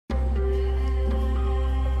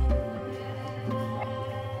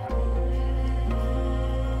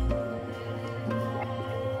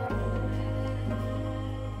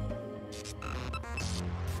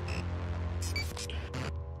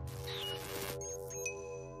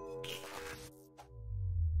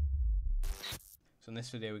in this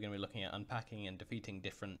video we're going to be looking at unpacking and defeating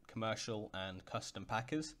different commercial and custom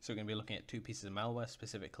packers. So we're going to be looking at two pieces of malware,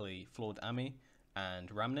 specifically FlawedAmmyy and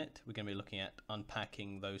Ramnit. We're going to be looking at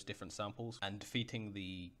unpacking those different samples and defeating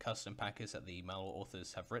the custom packers that the malware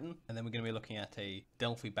authors have written. And then we're going to be looking at a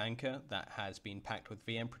Delphi banker that has been packed with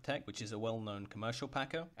VMProtect, which is a well-known commercial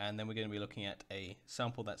packer. And then we're going to be looking at a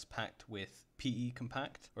sample that's packed with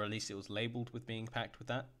PECompact, or at least it was labeled with being packed with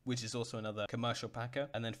that, which is also another commercial packer.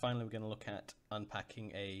 And then finally, we're going to look at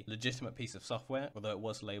unpacking a legitimate piece of software, although it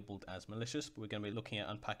was labeled as malicious, but we're going to be looking at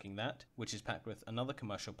unpacking that, which is packed with another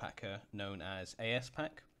commercial packer known as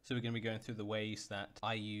ASPack. So we're going to be going through the ways that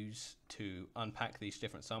I use to unpack these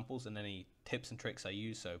different samples and any tips and tricks I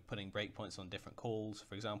use, so putting breakpoints on different calls,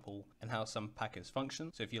 for example, and how some packers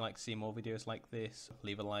function. So if you'd like to see more videos like this,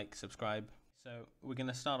 leave a like, subscribe. So we're going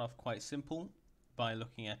to start off quite simple by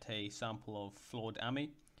looking at a sample of FlawedAmmyy,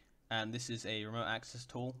 and this is a remote access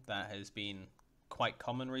tool that has been quite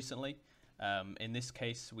common recently. In this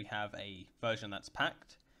case, we have a version that's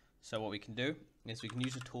packed. So what we can do is we can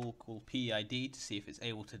use a tool called PEID to see if it's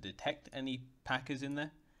able to detect any packers in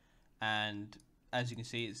there. And as you can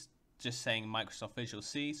see, it's just saying Microsoft Visual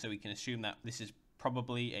C, so we can assume that this is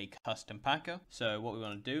probably a custom packer. So what we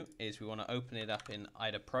want to do is we want to open it up in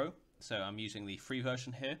IDA Pro. So I'm using the free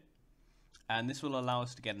version here. And this will allow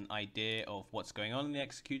us to get an idea of what's going on in the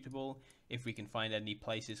executable, if we can find any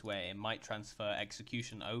places where it might transfer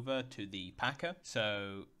execution over to the packer.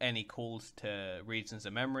 So any calls to regions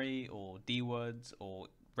of memory or D words or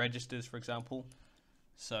registers, for example.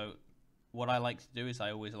 So what I like to do is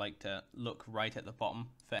I always like to look right at the bottom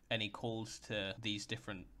for any calls to these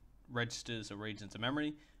different registers or regions of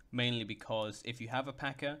memory, mainly because if you have a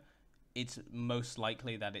packer, it's most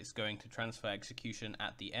likely that it's going to transfer execution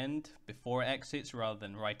at the end before it exits rather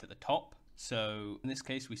than right at the top. So in this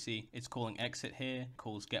case, we see it's calling exit here,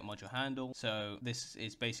 calls get module handle. So this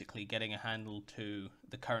is basically getting a handle to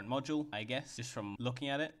the current module, I guess, just from looking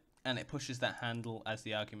at it. And it pushes that handle as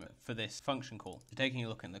the argument for this function call. So taking a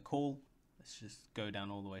look at the call, let's just go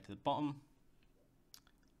down all the way to the bottom.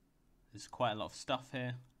 There's quite a lot of stuff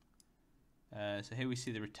here. So here we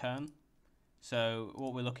see the return. So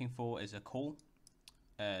what we're looking for is a call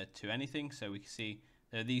to anything. So we can see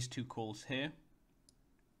there are these two calls here.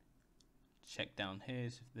 Check down here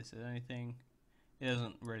if this is anything. It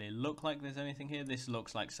doesn't really look like there's anything here. This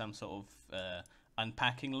looks like some sort of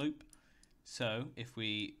unpacking loop. So if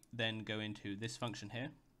we then go into this function here,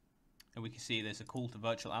 and we can see there's a call to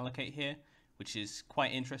virtual allocate here, which is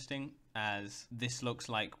quite interesting, as this looks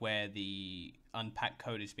like where the unpacked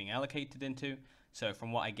code is being allocated into. So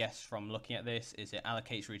from what I guess from looking at this is it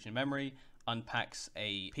allocates region of memory, unpacks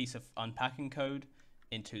a piece of unpacking code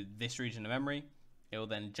into this region of memory. It will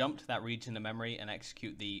then jump to that region of memory and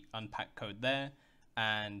execute the unpacked code there.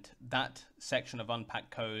 And that section of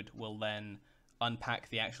unpacked code will then unpack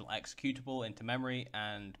the actual executable into memory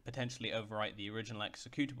and potentially overwrite the original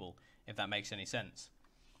executable, if that makes any sense.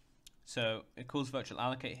 So it calls virtual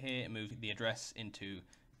allocate here, it moves the address into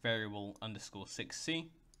variable _6c.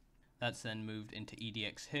 That's then moved into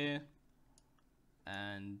EDX here,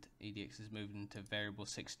 and EDX is moved into variable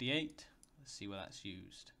 68. Let's see where that's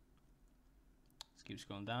used. Let's keep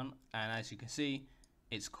scrolling down, and as you can see,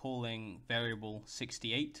 it's calling variable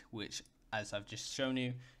 68, which, as I've just shown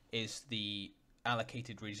you, is the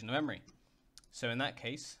allocated region of memory. So in that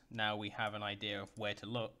case, now we have an idea of where to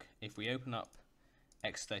look. If we open up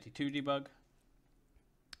X32 debug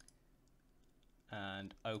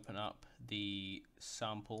and open up the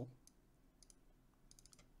sample,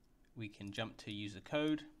 we can jump to user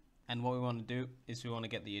code, and what we want to do is we want to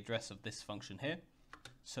get the address of this function here.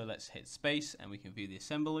 So let's hit space and we can view the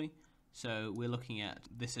assembly. So we're looking at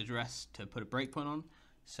this address to put a breakpoint on.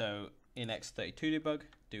 So in X32 debug,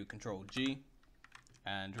 do Control G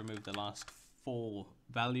and remove the last 4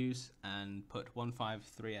 values and put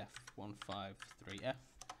 153F, 153F.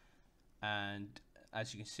 And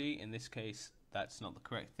as you can see, in this case, that's not the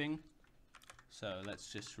correct thing. So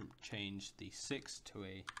let's just change the 6 to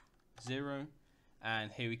a 0,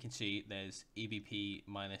 and here we can see there's EBP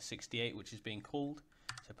 -68, which is being called.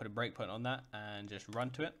 So put a breakpoint on that and just run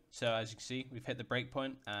to it. So as you can see, we've hit the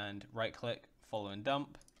breakpoint and right click, follow and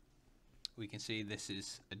dump. We can see this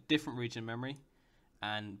is a different region of memory,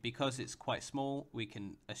 and because it's quite small, we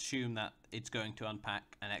can assume that it's going to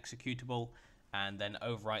unpack an executable and then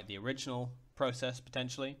overwrite the original process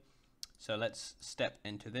potentially. So let's step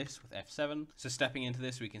into this with F7. So stepping into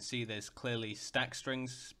this, we can see there's clearly stack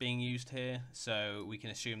strings being used here. So we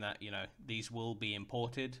can assume that, these will be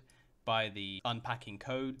imported by the unpacking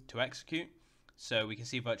code to execute. So we can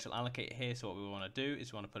see virtual allocate here. So what we want to do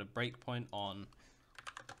is we want to put a breakpoint on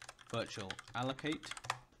virtual allocate,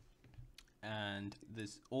 and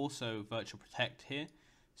there's also VMProtect here.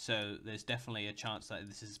 So there's definitely a chance that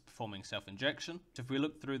this is performing self-injection. So if we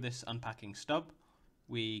look through this unpacking stub,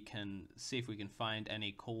 we can see if we can find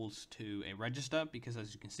any calls to a register, because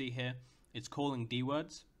as you can see here, it's calling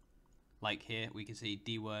dwords. Like here, we can see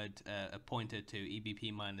dword a pointer to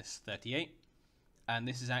EBP-38. And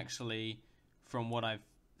this is actually, from what I've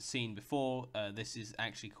seen before, this is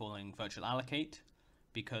actually calling virtual allocate,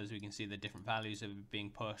 because we can see the different values are being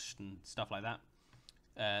pushed and stuff like that.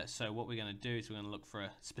 So what we're going to do is we're going to look for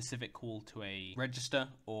a specific call to a register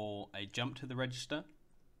or a jump to the register.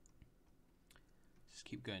 Just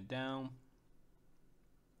keep going down.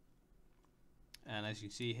 And as you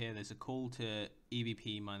can see here, there's a call to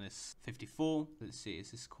EBP-54. Let's see,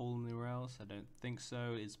 is this call anywhere else? I don't think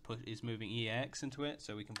so. It's moving EAX into it,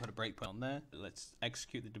 so we can put a breakpoint on there. Let's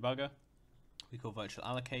execute the debugger. We call virtual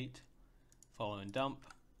allocate, follow and dump,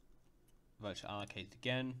 virtual allocate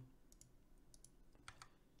again.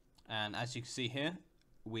 And as you can see here,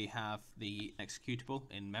 we have the executable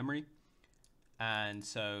in memory. And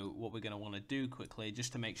so what we're going to want to do quickly,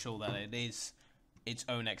 just to make sure that it is its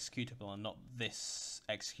own executable and not this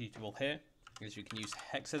executable here, is you can use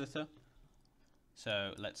hex editor.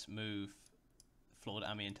 So let's move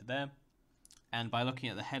FlawedAmmyy into there. And by looking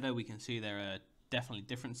at the header, we can see there are definitely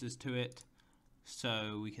differences to it.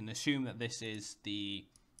 So we can assume that this is the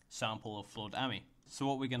sample of FlawedAmmyy. So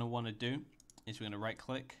what we're going to want to do is we're going to right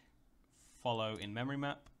click, follow in memory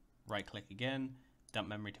map, right click again, dump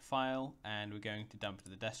memory to file, and we're going to dump to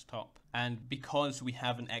the desktop. And because we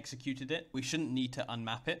haven't executed it, we shouldn't need to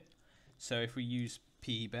unmap it. So if we use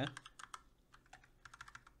PECompact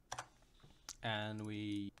and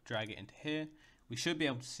we drag it into here, we should be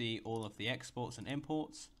able to see all of the exports and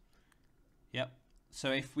imports. Yep.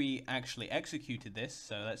 So if we actually executed this,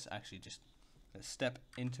 so let's step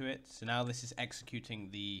into it. So now this is executing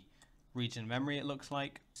the region memory, it looks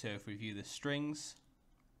like. So if we view the strings,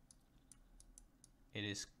 it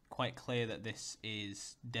is quite clear that this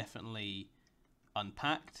is definitely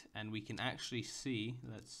unpacked, and we can actually see,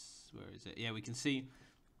 where is it? Yeah, we can see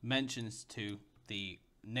mentions to the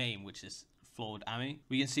name, which is FlawedAmmyy.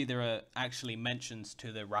 We can see there are actually mentions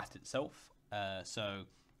to the rat itself, so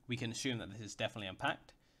we can assume that this is definitely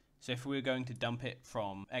unpacked. So if we're going to dump it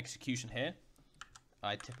from execution here,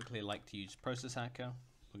 I typically like to use process hacker.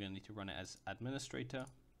 We're going to need to run it as administrator,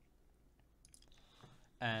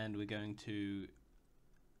 and we're going to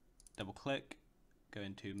double click, go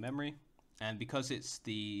into memory, and because it's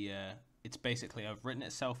basically overwritten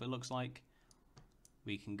itself, it looks like,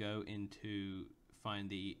 we can go into find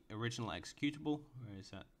the original executable. Where is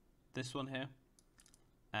that? This one here.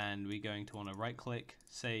 And we're going to want to right click,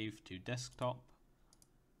 save to desktop,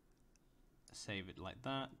 save it like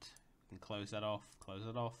that. We can close that off,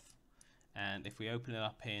 and if we open it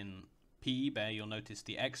up in PECompact, you'll notice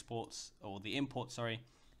the exports, or the imports, sorry,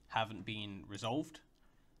 haven't been resolved.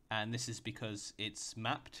 And this is because it's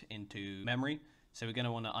mapped into memory. So we're going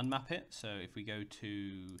to want to unmap it. So if we go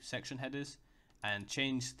to section headers and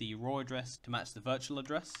change the raw address to match the virtual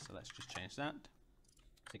address. So let's just change that.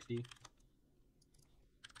 60. And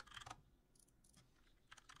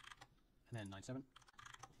then 97.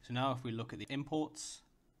 So now if we look at the imports,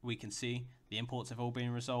 we can see the imports have all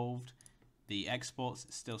been resolved. The exports,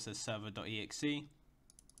 it still says server.exe.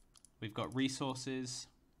 We've got resources.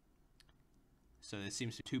 So there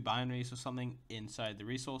seems to be 2 binaries or something inside the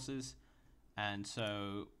resources. And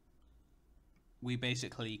so we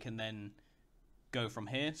basically can then go from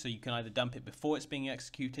here. So you can either dump it before it's being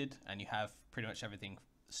executed and you have pretty much everything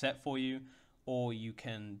set for you, or you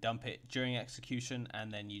can dump it during execution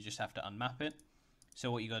and then you just have to unmap it. So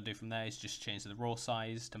what you got to do from there is just change the raw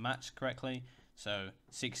size to match correctly. So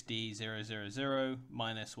 60,000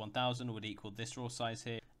 minus 1000 would equal this raw size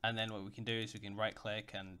here. And then what we can do is we can right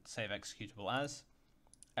click and save executable as,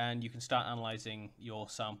 and you can start analyzing your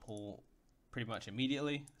sample pretty much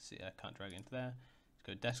immediately. See, I can't drag it into there. Let's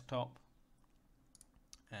go desktop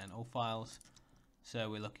and all files. So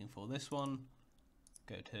we're looking for this one.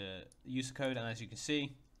 Go to user code, and as you can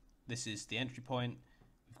see, this is the entry point.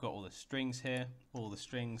 We've got all the strings here, all the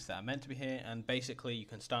strings that are meant to be here, and basically you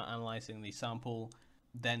can start analyzing the sample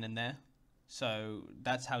then and there. So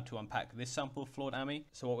that's how to unpack this sample of FlawedAmmyy.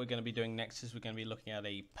 So what we're going to be doing next is we're going to be looking at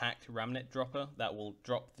a packed Ramnit dropper that will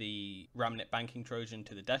drop the Ramnit banking Trojan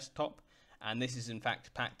to the desktop. And this is in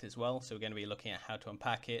fact packed as well. So we're going to be looking at how to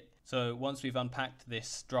unpack it. So once we've unpacked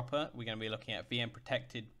this dropper, we're going to be looking at VM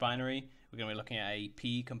protected binary. We're going to be looking at a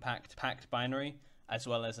PECompact packed binary, as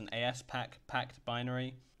well as an ASPack packed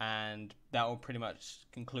binary. And that will pretty much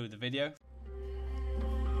conclude the video.